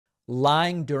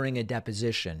lying during a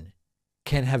deposition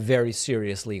can have very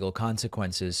serious legal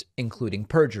consequences, including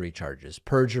perjury charges.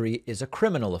 Perjury is a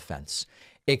criminal offense.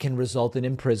 It can result in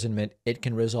imprisonment. It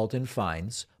can result in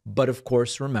fines. But of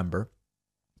course, remember,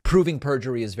 proving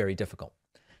perjury is very difficult.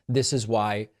 This is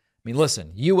why, I mean,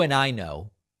 listen, you and I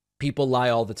know people lie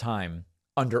all the time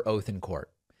under oath in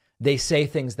court. They say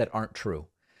things that aren't true.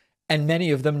 And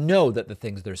many of them know that the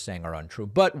things they're saying are untrue.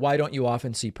 But why don't you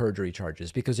often see perjury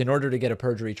charges? Because in order to get a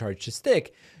perjury charge to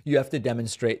stick, you have to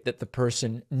demonstrate that the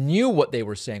person knew what they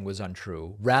were saying was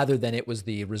untrue, rather than it was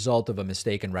the result of a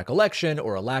mistaken recollection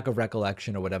or a lack of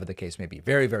recollection or whatever the case may be.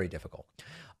 Very, very difficult.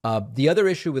 The other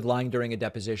issue with lying during a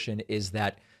deposition is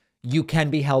that you can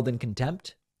be held in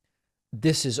contempt.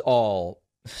 This is all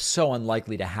so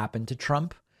unlikely to happen to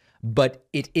Trump, but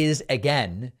it is,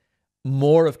 again,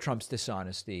 more of Trump's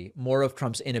dishonesty, more of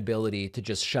Trump's inability to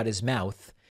just shut his mouth